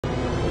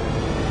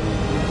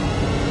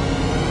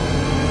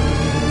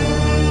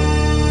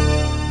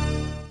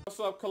What's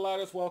up,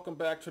 Colliders? Welcome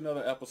back to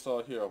another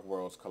episode here of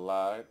Worlds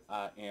Collide.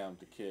 I am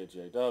the Kid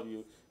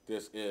JW.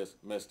 This is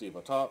Miss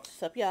Diva Talks.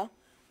 What's up, y'all?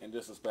 And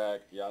this is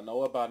back. Y'all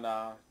know it by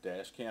now.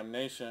 Dash Cam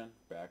Nation.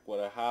 Back with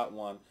a hot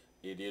one.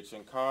 Idiots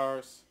in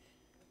Cars.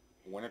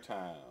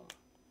 Wintertime.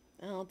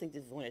 I don't think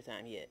this is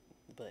wintertime yet,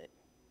 but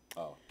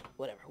Oh.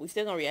 whatever. We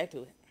still gonna react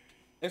to it.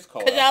 It's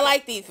cold. Because y'all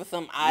like these for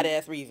some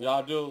odd-ass reason.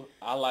 Y'all do.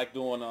 I like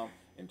doing them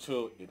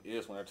until it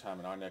is wintertime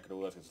in our neck of the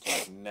woods. It's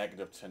like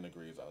negative 10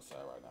 degrees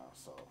outside right now.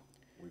 So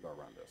we gonna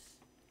run this.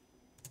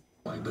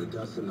 But it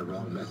does send the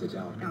wrong message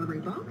out. Gallery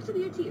Bulk to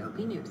the TOP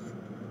News.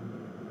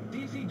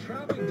 DC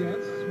traffic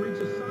deaths reach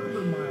a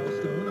somber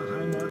milestone, a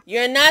high mark.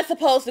 You're not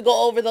supposed to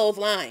go over those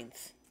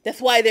lines.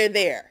 That's why they're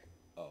there.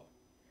 Oh.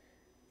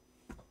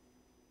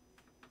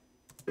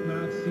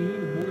 Not seen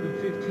in more than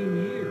 15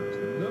 years.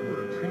 The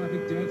number of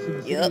traffic deaths in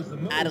the city is the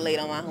most I'd have laid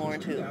on my horn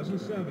too.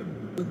 2007.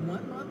 With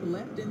 1 month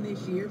left in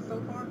this year,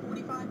 so far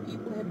 45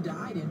 people have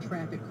died in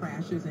traffic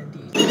crashes in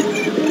DC.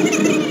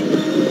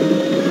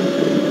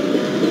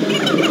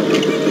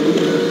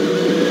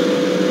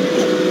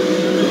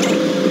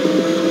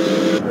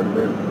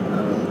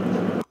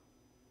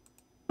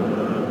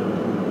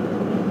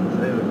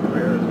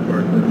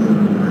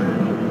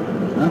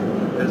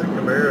 There's a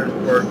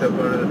Camaro parked up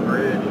under the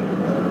bridge.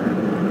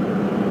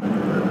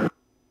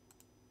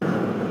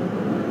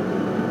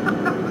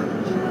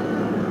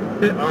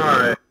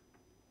 Alright.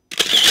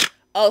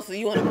 Oh, so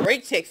you want to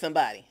brake check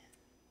somebody?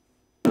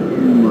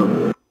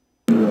 No,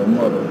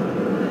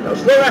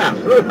 slow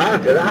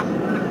down, get out.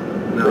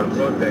 No,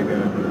 fuck that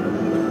guy.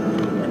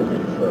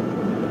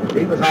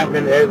 He was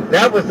honking,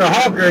 that was the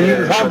honker, and he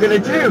was honking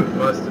at you.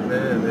 Must have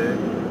been,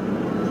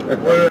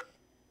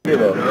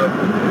 dude.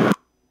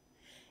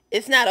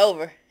 It's not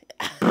over.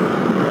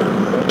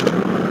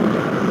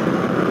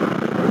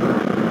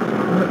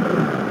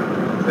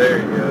 There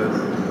he goes.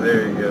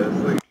 There he goes.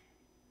 Look at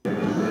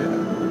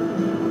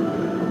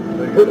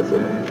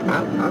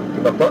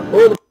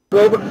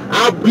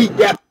I'll beat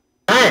that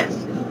ass.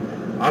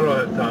 I don't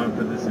have time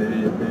for this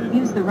idiot, man.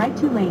 Use the right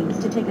 2 lanes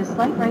to take a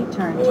slight right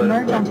turn to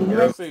merge onto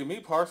US. See, me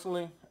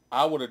personally,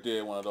 I would have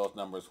did one of those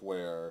numbers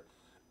where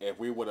if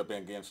we would have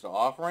been against the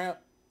off-ramp,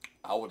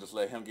 I would just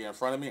let him get in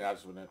front of me and I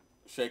just would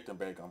shake and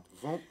bake him.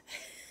 Zoom.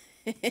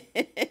 Maybe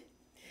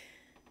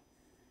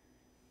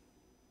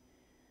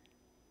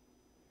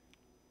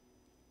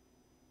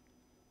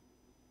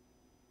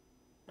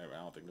I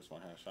don't think this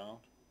one has sound.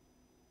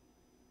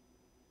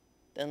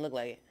 Doesn't look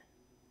like it.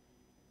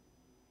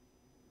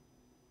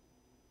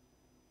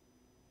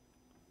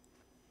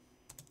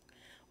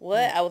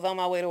 What? I was on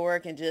my way to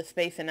work and just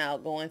spacing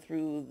out, going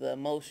through the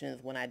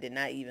motions when I did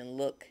not even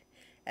look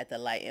at the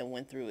light and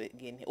went through it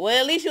again. Well,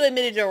 at least you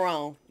admitted you're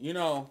wrong. You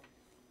know,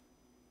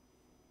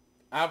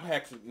 I've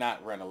actually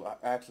not ran a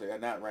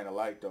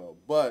light though,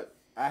 but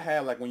I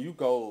had like when you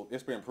go,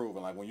 it's been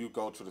proven like when you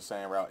go to the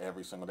same route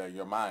every single day,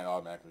 your mind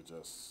automatically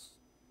just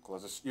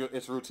because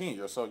it's routine.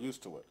 You're so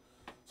used to it.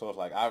 So it's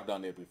like I've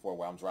done it before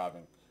where I'm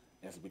driving,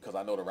 and it's because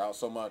I know the route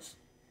so much.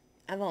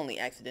 I've only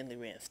accidentally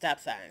ran stop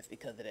signs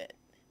because of that,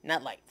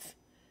 not lights.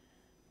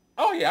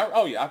 Oh yeah.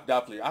 I've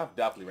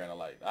definitely ran a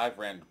light. I've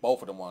ran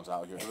both of them ones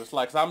out here. It's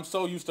like I'm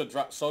so used to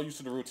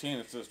the routine.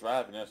 It's just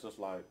driving. It's just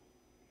like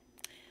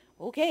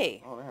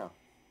okay. Oh yeah.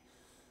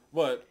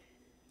 But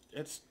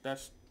that's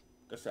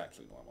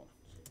actually normal.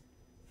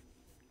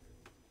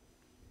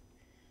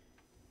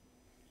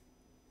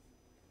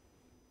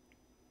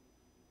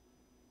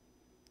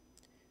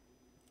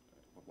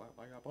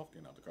 Why y'all both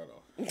getting out the car though?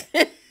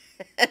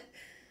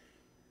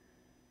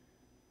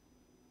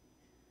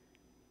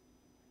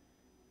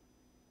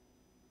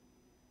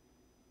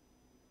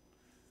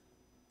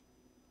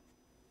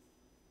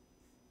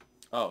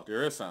 Oh,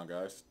 there is sound,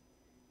 guys.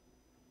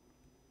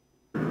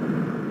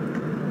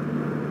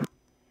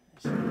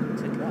 Took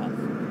it off.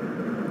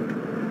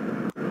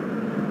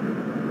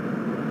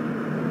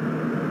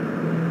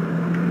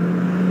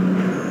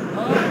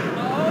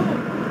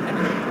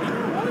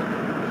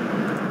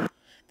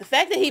 The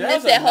fact that he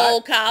missed that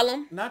whole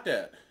column. Not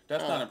that.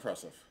 That's not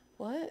impressive.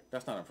 What?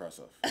 That's not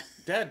impressive.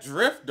 That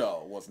drift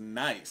though was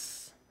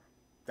nice.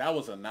 That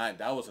was a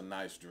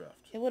nice drift.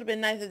 It would have been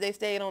nice if they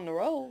stayed on the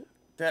road.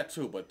 That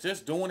too, but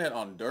just doing it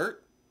on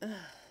dirt,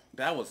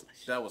 that was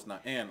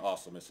not, and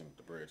also missing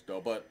the bridge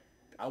though. But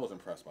I was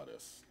impressed by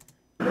this.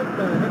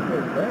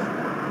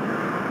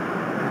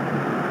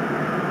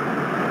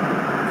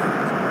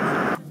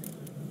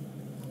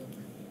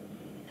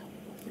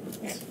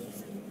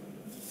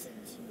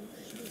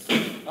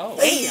 Oh.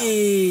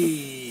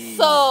 Damn.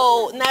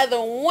 So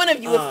neither one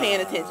of you was paying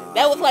attention.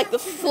 That was like the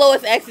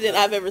slowest accident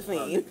I've ever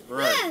seen.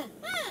 Right.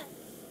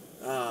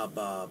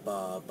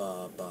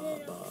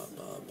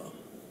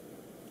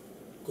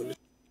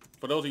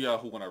 For those of y'all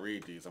who want to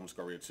read these, I'm just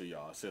going to read it to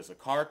y'all. It says, a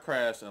car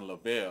crashed in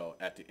Lavelle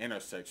at the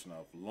intersection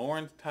of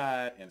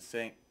Laurentide and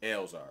St.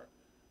 Elzar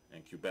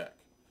in Quebec.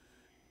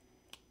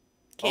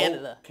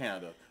 Canada.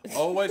 Canada.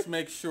 Always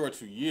make sure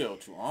to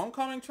yield to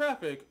oncoming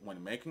traffic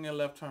when making a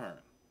left turn.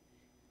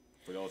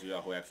 For those of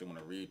y'all who actually want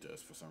to read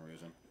this for some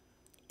reason.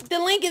 The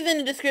link is in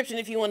the description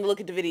if you want to look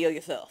at the video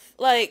yourself.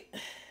 Like,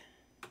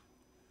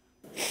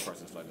 This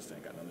person's like, this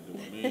ain't got nothing to do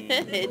with me.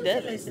 it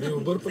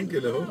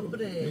doesn't.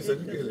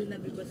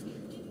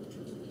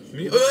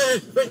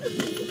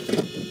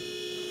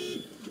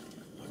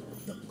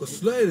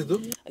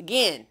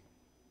 Again,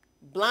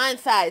 blind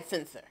side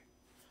sensor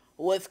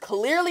was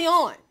clearly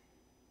on.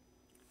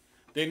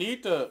 They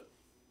need the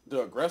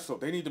aggressive.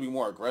 They need to be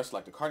more aggressive.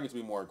 Like the car needs to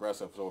be more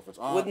aggressive. So if it's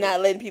on, With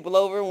not letting people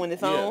over when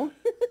it's on.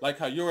 Like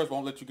how yours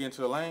won't let you get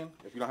into the lane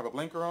if you don't have a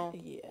blinker on.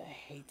 Yeah, I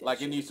hate that Like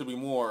shit. it needs to be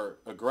more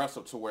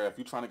aggressive to where if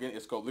you're trying to get,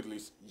 it's gonna literally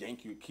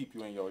yank you, keep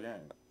you in your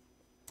yang.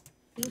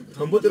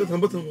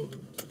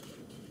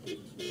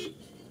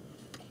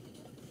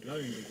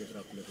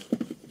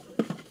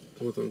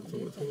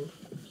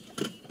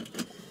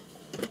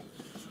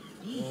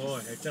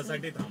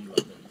 ह्याच्यासाठी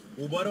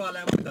थांबलो उबर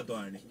वाला म्हणता तो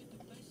आणि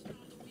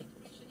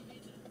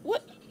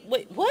What?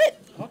 Wait, what?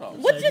 Hold on.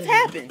 What just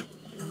happened?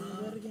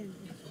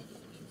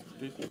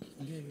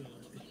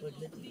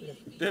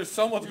 There's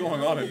so much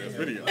going on in this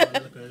video.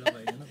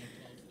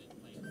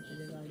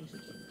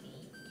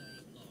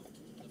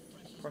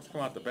 First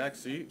come out the back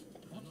seat.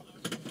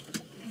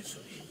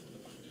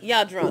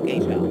 Y'all drunk,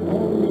 ain't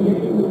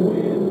y'all?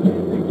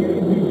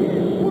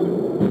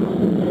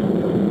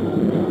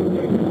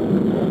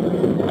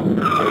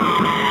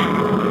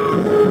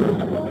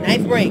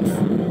 Nice brakes.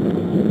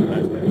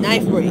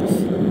 Nice brakes.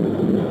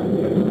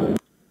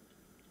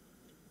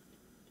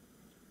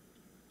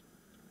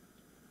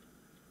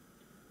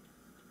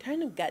 Turn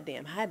them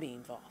goddamn high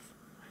beams off.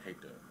 I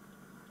hate that.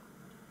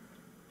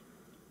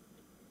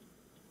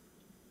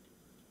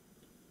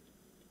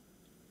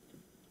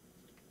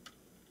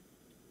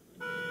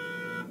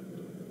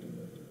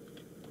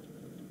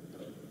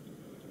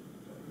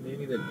 They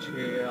need to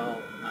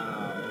chill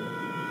out.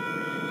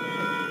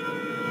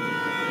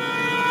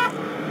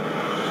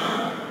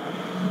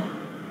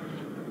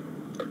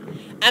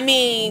 I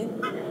mean,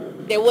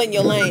 they wasn't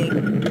your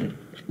lane.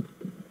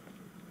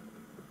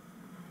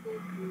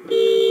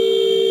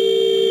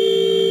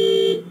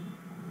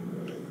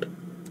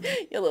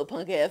 Your little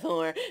punk ass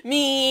horn.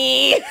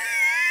 Me.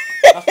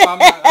 That's why I'm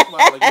not. That's why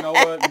I'm like, you know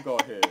what? You go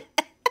ahead.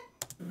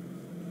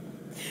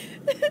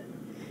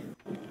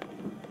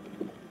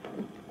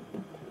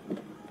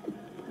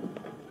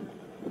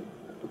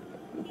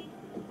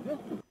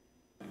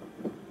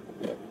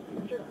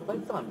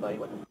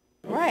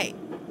 Right.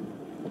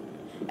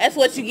 That's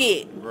what you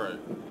get Right.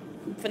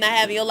 for not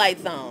having your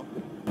lights on.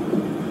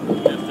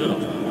 Yeah, still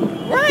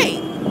don't.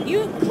 Right.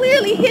 You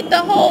clearly hit the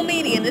whole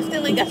median and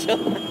still ain't got your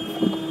lights.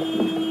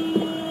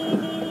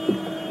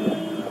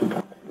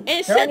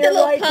 And shut the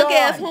little punk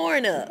ass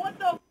horn up. What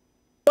the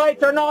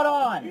lights are not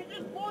on. You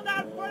just pulled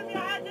out in front of me. I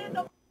had to hit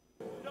the.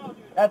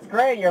 That's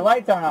great. Your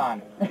lights aren't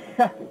on.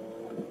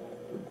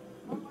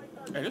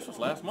 Hey, this was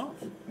last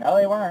month. No,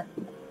 they weren't.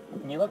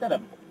 Can you look at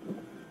them?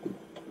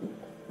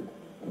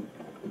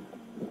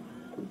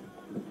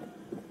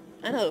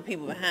 I know the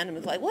people behind him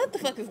is like, what the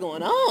fuck is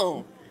going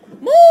on?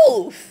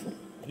 Move!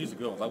 He's a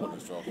good one. Like, what the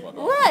fuck?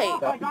 Right.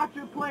 I got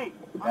your plate.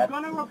 I'm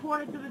gonna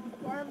report it to the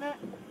department,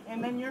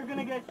 and then you're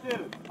gonna get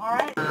sued. All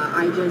right?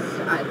 Bitch,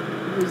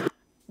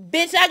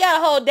 I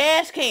got a whole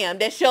dash cam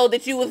that showed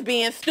that you was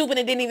being stupid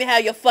and didn't even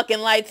have your fucking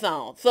lights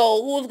on.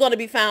 So who's gonna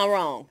be found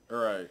wrong? All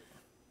right.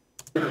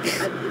 The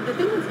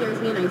thing that scares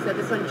me, and I said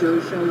this on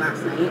Joe's show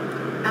last night,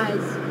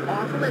 as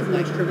awful as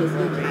Mitch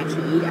Trubisky can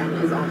be, and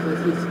as awful as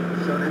he's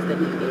shown us that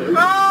he is,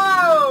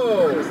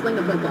 to sling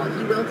the football,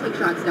 he will take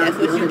shots down. That's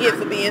what you get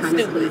for being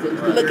stupid.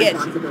 Look at you.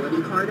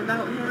 Responsibility card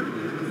about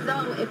him.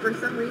 So if for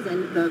some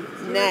reason the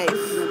Nice.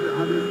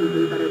 are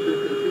obviously way better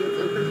than Patriots,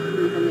 if for some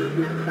reason they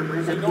connect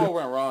somewhere, So you know what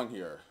went wrong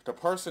here? The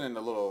person in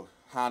the little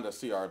Honda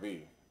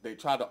CRV, they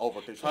tried to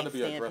be Stand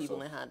aggressive.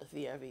 people in Honda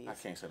CRVs. I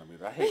can't stand them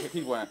either. I hate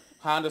people in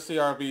Honda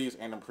CRVs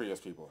and them Prius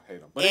people.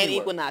 Hate them. But And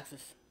anyway,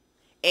 Equinoxes.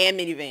 And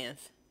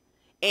minivans.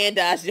 And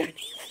Dodge Journeys.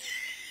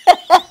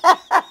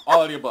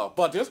 all of the above.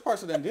 But this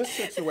person in this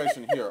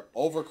situation here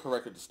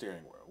overcorrected the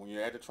steering wheel. When you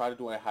had to try to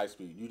do it at high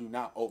speed, you do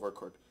not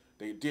overcorrect.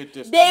 They did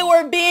this. They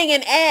were being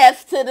an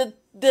ass to the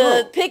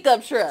True.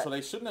 pickup truck. So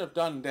they shouldn't have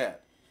done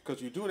that.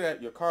 Because you do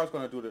that, your car's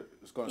going to do the.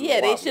 It's going to.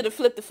 Yeah, they should have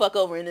flipped the fuck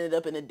over and ended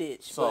up in a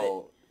ditch.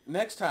 So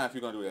next time, if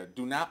you're going to do that,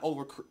 do not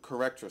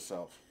overcorrect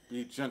yourself.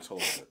 Be gentle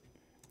with it.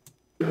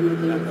 the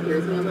thing that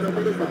scares me a little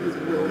bit is that he's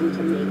willing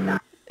to make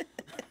that.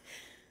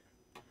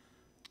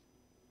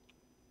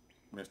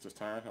 Missed this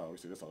turn? Oh, we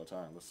see this all the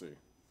time. Let's see.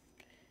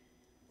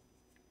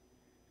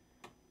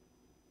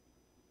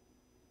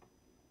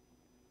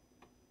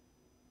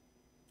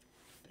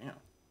 Damn.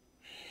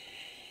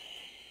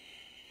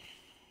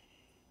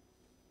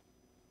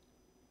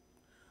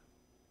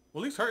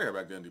 Well, at least her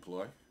airbag didn't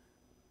deploy.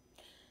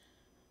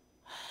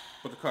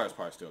 But the car is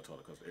probably still total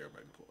because the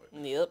airbag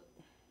deployed. Yep.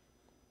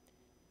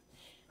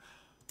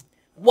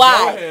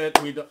 Why?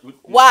 Go ahead.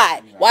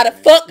 Why? Why the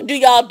fuck do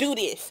y'all do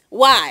this?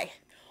 Why?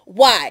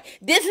 Why?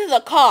 This is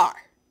a car.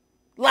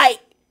 Like,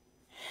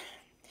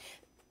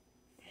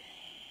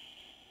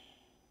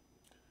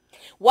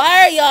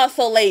 why are y'all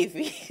so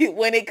lazy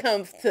when it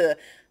comes to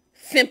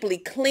simply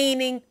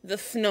cleaning the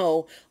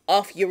snow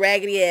off your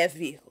raggedy ass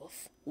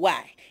vehicles.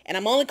 Why? And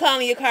I'm only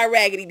calling your car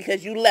raggedy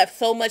because you left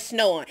so much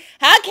snow on.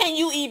 How can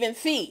you even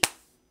see?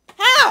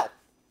 How?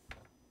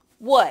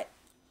 What?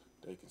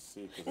 They can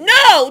see.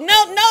 No,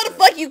 the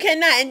fuck you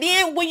cannot. And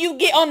then when you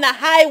get on the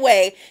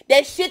highway,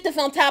 that shit that's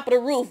on top of the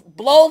roof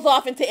blows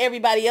off into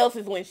everybody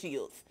else's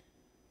windshields.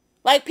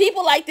 Like,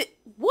 people like to,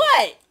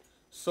 what?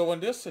 So in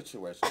this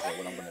situation, what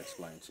I'm going to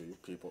explain to you,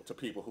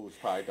 people who's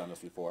probably done this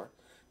before,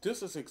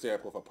 this is an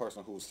example of a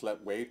person who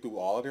slept way through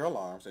all of their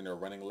alarms and they're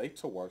running late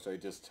to work, so they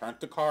just turned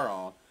the car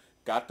on,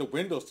 got the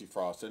windows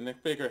defrosted, and they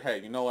figured, hey,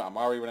 you know what, I'm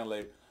already running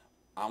late.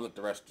 I'm going to let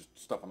the rest of the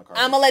stuff on the car.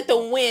 I'm going to let the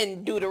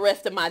wind do the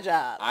rest of my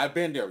job. I've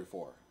been there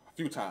before, a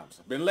few times.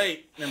 I've been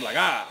late, and I'm like,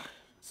 ah.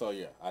 So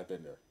yeah, I've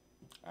been there.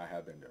 I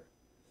have been there.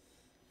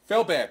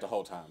 Felt bad the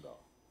whole time, though.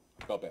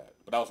 Felt bad.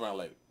 But I was running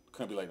late.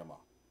 Couldn't be late no more.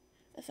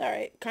 That's all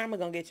right. Karma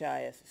gonna get your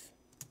asses.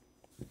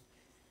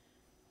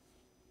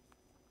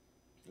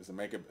 Does it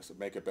make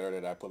it better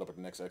that I pulled up at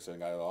the next exit and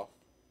got it off?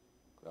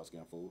 Because I was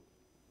getting food?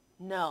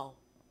 No.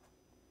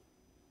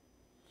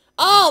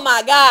 Oh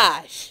my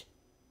gosh.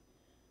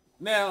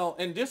 Now,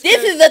 in this case...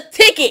 This is a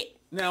ticket!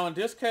 Now, in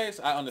this case,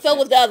 I understand. So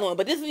was the other one,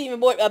 but this is even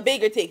more a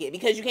bigger ticket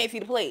because you can't see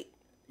the plate.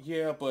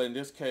 Yeah, but in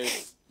this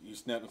case, you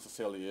not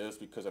necessarily is,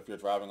 because if you're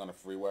driving on a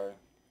freeway,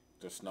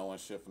 there's snow and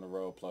shit from the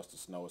road, plus the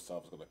snow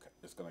itself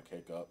is gonna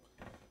cake up.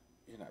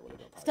 You're not really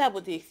gonna stop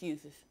with the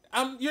excuses.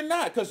 You're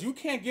not, because you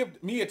can't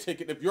give me a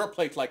ticket if your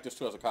plate's like this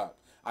too as a cop.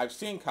 I've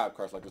seen cop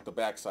cars like this. The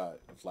backside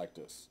is like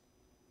this.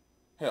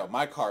 Hell,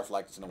 my car's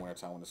like this in the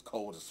wintertime when it's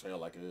cold as hell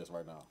like it is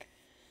right now.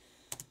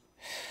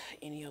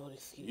 Any old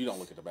excuse. You don't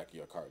look at the back of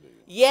your car, do you?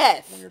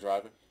 Yes. When you're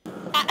driving?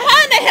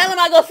 How in the hell am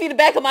I gonna see the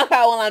back of my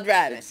car while I'm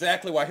driving?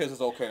 Exactly why his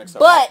is okay and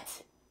acceptable.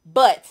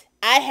 But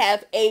I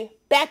have a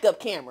backup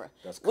camera,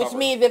 which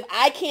means if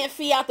I can't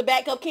see out the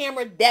backup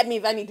camera, that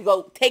means I need to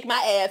go take my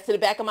ass to the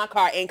back of my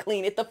car and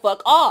clean it the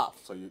fuck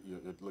off. So you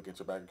look at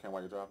your backup camera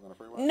while you're driving on the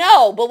freeway?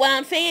 No, but what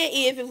I'm saying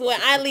is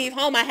when I leave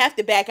home, I have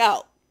to back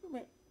out.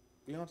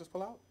 You don't just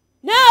pull out?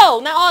 No,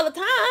 not all the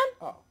time.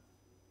 Oh. All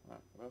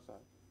right. What's that?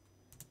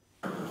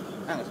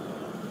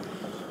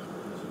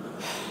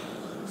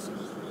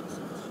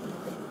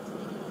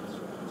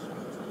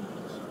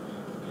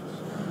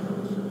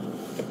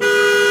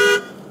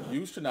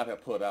 You should not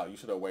have pulled out. You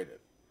should have waited.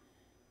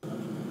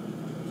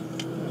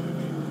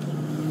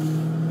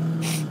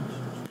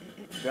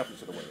 Definitely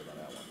should have waited on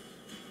that one.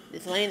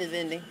 This lane is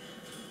ending.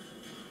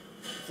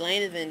 This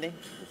lane is ending.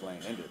 This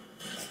lane ended.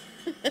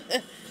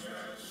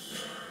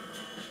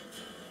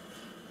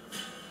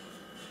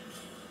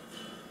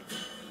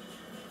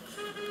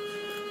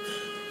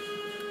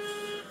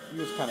 He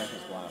was kind of in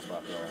his blind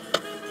spot, though.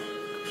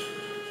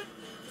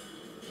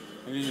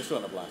 And you're still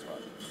in the blind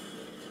spot.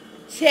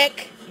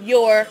 Check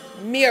your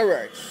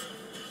mirrors.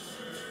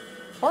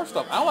 First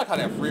off, I don't like how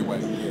that freeway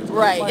is.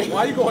 Right. Like,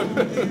 why are you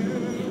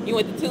going? You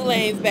went to 2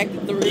 lanes, back to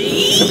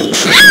 3.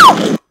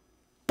 Ow!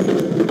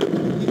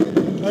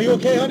 Are you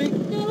okay, honey?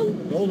 No.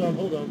 Hold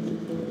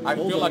on. I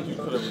feel like you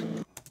could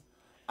have.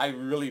 I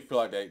really feel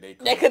like they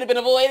could. That could have been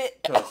avoided.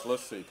 Because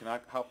let's see,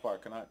 how far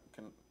can I?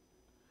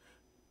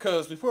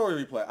 Because before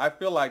we replay, I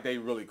feel like they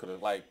really could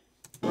have, like,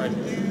 right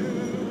here,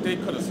 they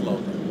could have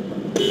slowed down.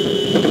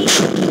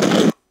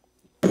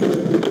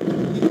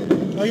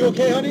 Are you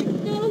okay, honey?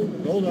 No.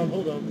 Hold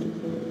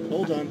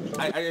on.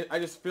 I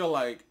just feel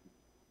like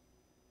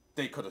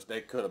they could have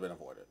been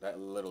avoided. That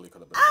literally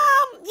could have been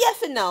avoided.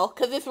 Yes and no,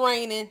 because it's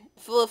raining.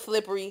 It's a little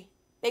slippery.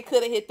 They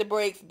could have hit the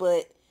brakes,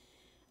 but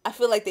I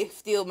feel like they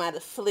still might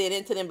have slid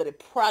into them, but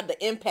the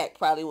impact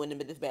probably wouldn't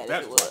have been as bad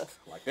as it was.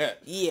 Right. Like that.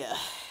 Yeah.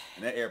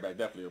 And that airbag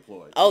definitely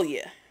deployed. Oh,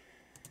 yeah.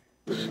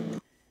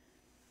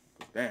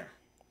 Damn.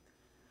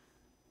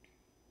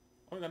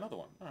 Oh, we got another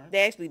one. All right. They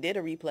actually did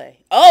a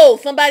replay. Oh,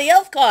 somebody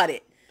else caught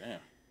it. Damn.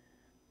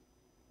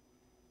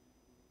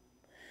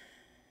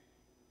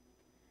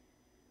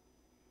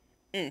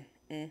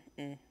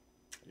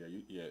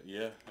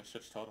 Yeah, that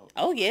shit's total.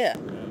 Oh, yeah.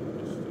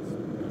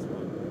 That's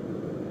fine.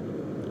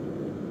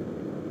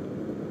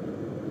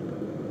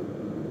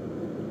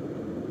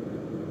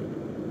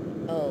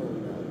 Oh,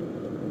 no.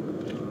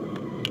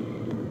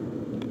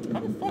 How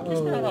the fuck you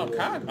spend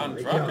on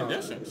drug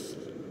conditions?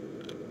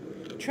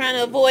 Trying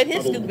to avoid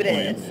his stupid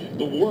ass.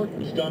 The work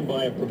was done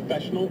by a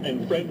professional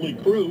and friendly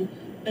crew,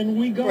 and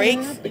we got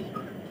happy.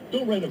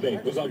 Don't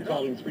renovate without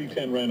calling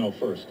 310 Reno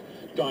first.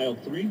 Dial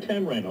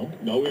 310 Reno,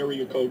 no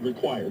area code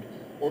required,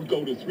 or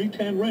go to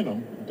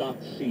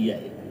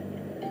 310reno.ca.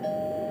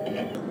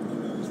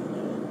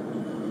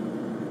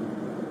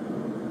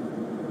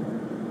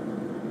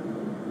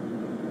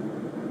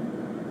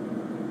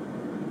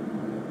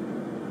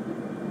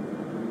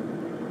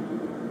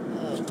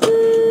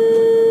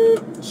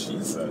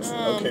 Jesus.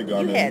 Okay,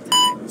 Garmin. You had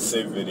time.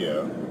 Save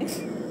video.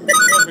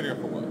 Save video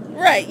for what?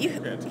 Right, you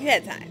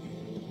had time.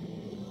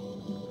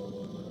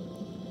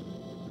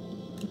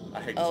 I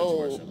hate the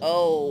situation.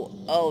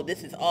 Oh,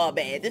 this is all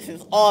bad. This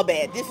is all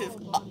bad. This is...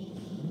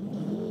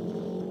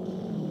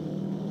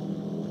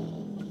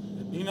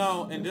 You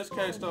know, in this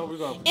case, though, we're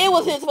going to... It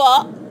was his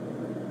fault.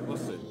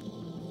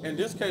 in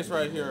this case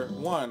right here,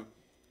 one,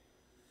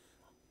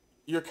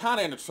 you're kind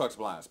of in the truck's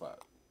blind spot.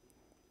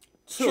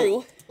 Two,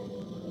 True.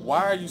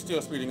 why are you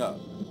still speeding up?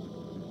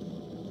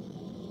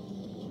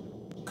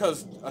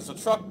 Because as a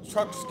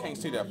trucks can't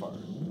see that far.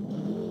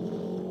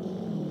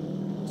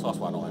 So that's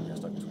why I don't like being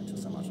stuck between two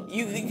semi-trucks.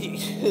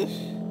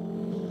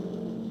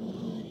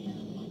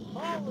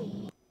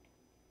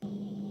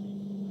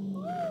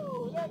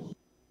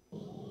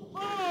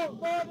 Oh,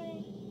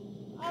 buddy!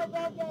 I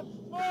got that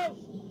push!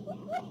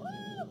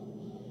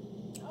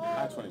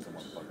 I-20's a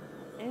motherfucker.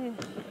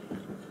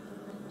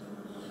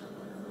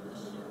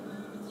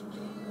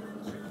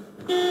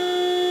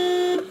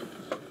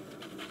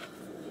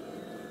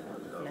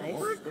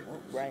 Nice.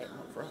 Right.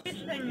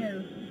 Which thing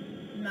is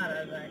not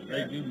as accurate?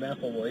 Maybe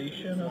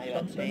methylation or Somebody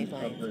about to change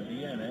something of lanes. the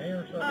DNA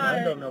or something?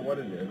 I don't know what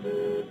it is.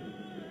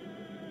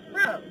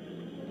 Bro.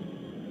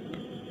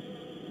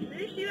 Did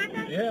you see that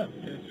guy? Yeah,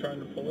 he was trying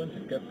to pull in to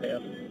get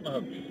past.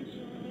 Oh, jeez.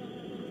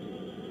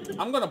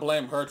 I'm going to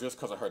blame her just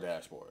because of her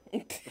dashboard.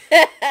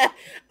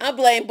 I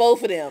blame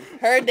both of them.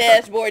 Her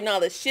dashboard and all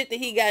the shit that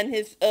he got in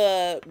his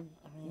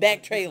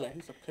back trailer.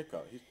 He's a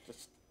pickup. He's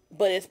just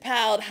But it's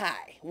piled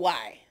high.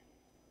 Why?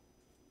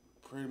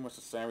 pretty much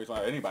the same reason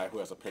why anybody who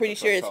has a pickup Pretty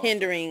sure it's truck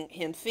hindering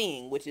him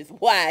seeing, which is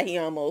why he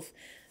almost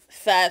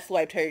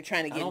sideswiped her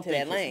trying to get into that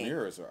I don't think lane. his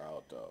mirrors are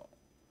out, though.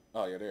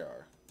 Oh, yeah, they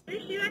are.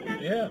 Did you see that guy?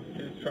 Yeah,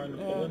 he was trying to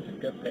pull in to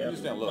get past.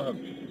 just didn't look. Oh,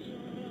 jeez.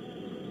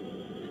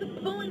 He was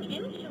pulling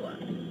into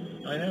us.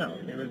 I know.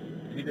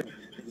 He did.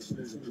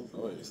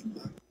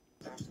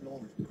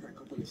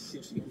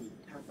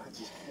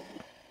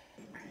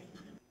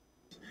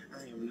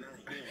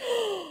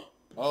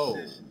 Oh,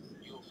 yeah.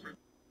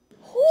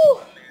 Oh.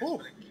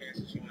 Whew.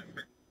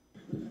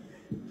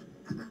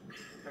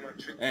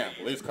 Damn,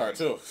 police car,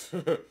 too.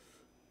 That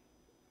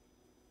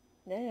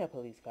ain't a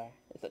police car.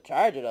 It's a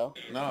Charger, though.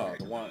 No,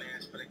 the one.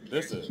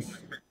 This is.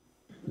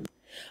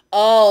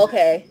 Oh,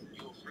 okay.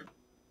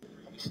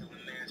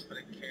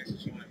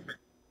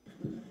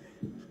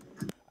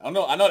 I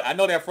know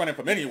that front end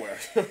from anywhere.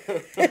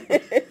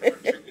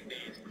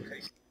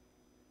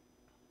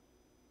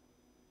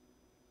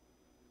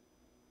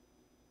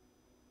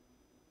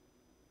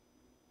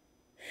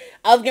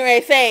 I was getting ready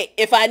to say,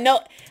 if I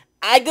know...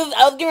 I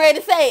was getting ready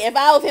to say, if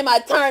I was him,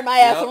 I'd turn my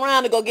ass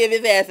around to go give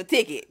his ass a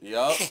ticket.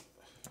 Yup.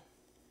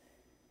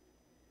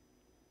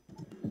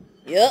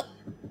 Yep.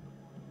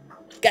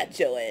 Got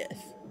your ass.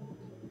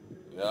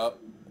 Yep.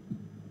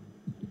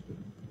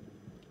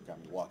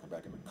 Got me walking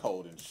back in the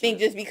cold and shit. Think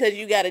just because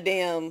you got a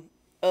damn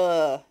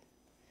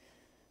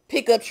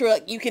pickup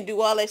truck, you can do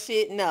all that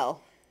shit?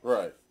 No.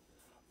 Right.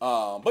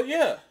 But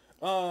yeah.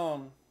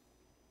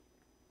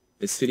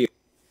 This video.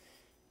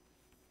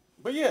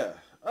 But yeah.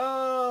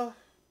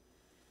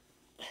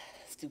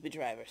 Stupid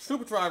drivers.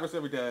 Stupid drivers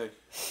every day.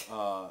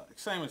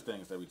 Same as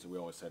things that we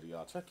always say to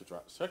y'all. Check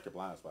your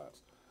blind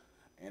spots.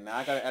 And now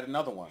I gotta add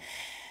another one.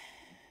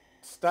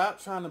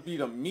 Stop trying to be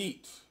the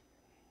meat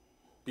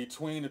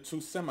between the two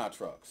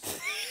semi-trucks.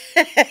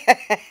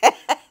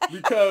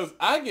 Because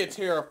I get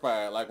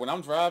terrified. Like when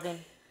I'm driving,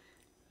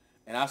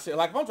 and I see,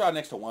 like if I'm driving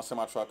next to one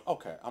semi-truck,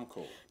 okay, I'm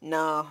cool.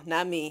 No,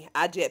 not me.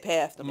 I jet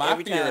past them My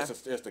every fear time.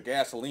 is the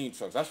gasoline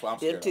trucks. That's what I'm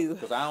scared too.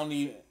 of. Because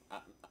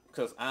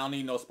I don't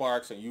need no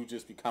sparks, and you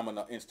just becoming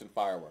an instant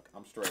firework.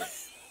 I'm straight.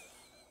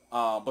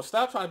 But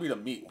stop trying to be the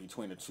meat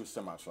between the two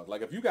semi-trucks.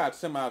 Like if you got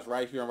semis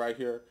right here and right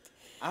here,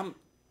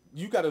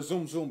 you got to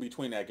zoom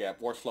between that gap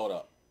or slow it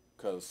up.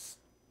 Cause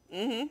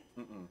nah.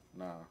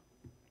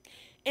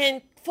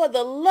 And for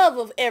the love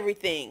of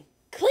everything,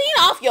 clean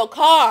off your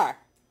car.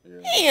 Yeah.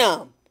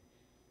 Damn.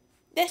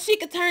 That shit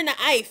could turn to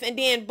ice and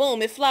then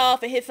boom, it fly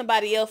off and hit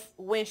somebody else's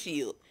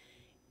windshield.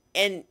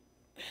 And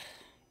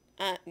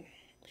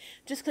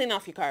just clean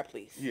off your car,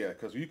 please. Yeah,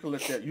 because you can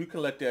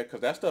let that,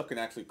 because that stuff can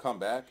actually come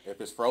back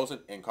if it's frozen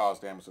and cause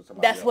damage to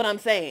somebody else. That's what I'm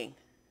saying.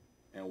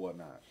 And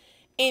whatnot.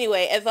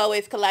 Anyway, as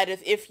always,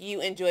 Colliders, if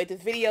you enjoyed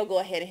this video, go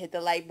ahead and hit the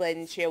like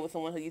button. Share with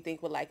someone who you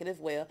think would like it as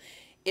well.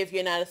 If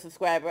you're not a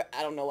subscriber,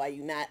 I don't know why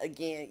you're not.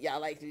 Again,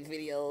 y'all like these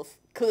videos.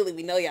 Clearly,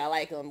 we know y'all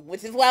like them,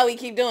 which is why we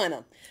keep doing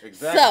them.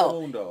 Exactly.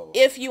 So,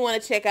 if you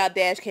want to check out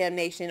Dashcam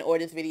Nation or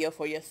this video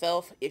for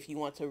yourself, if you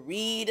want to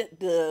read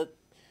the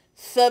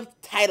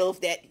subtitles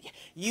that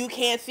you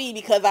can't see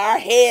because our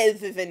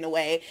heads is in the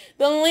way,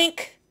 the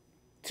link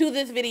to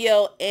this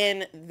video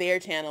and their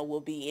channel will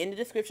be in the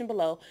description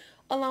below,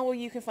 along where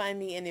you can find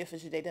me and the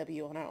official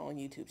JW on our own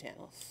YouTube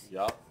channels.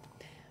 Yup.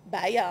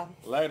 Bye, y'all.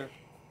 Later.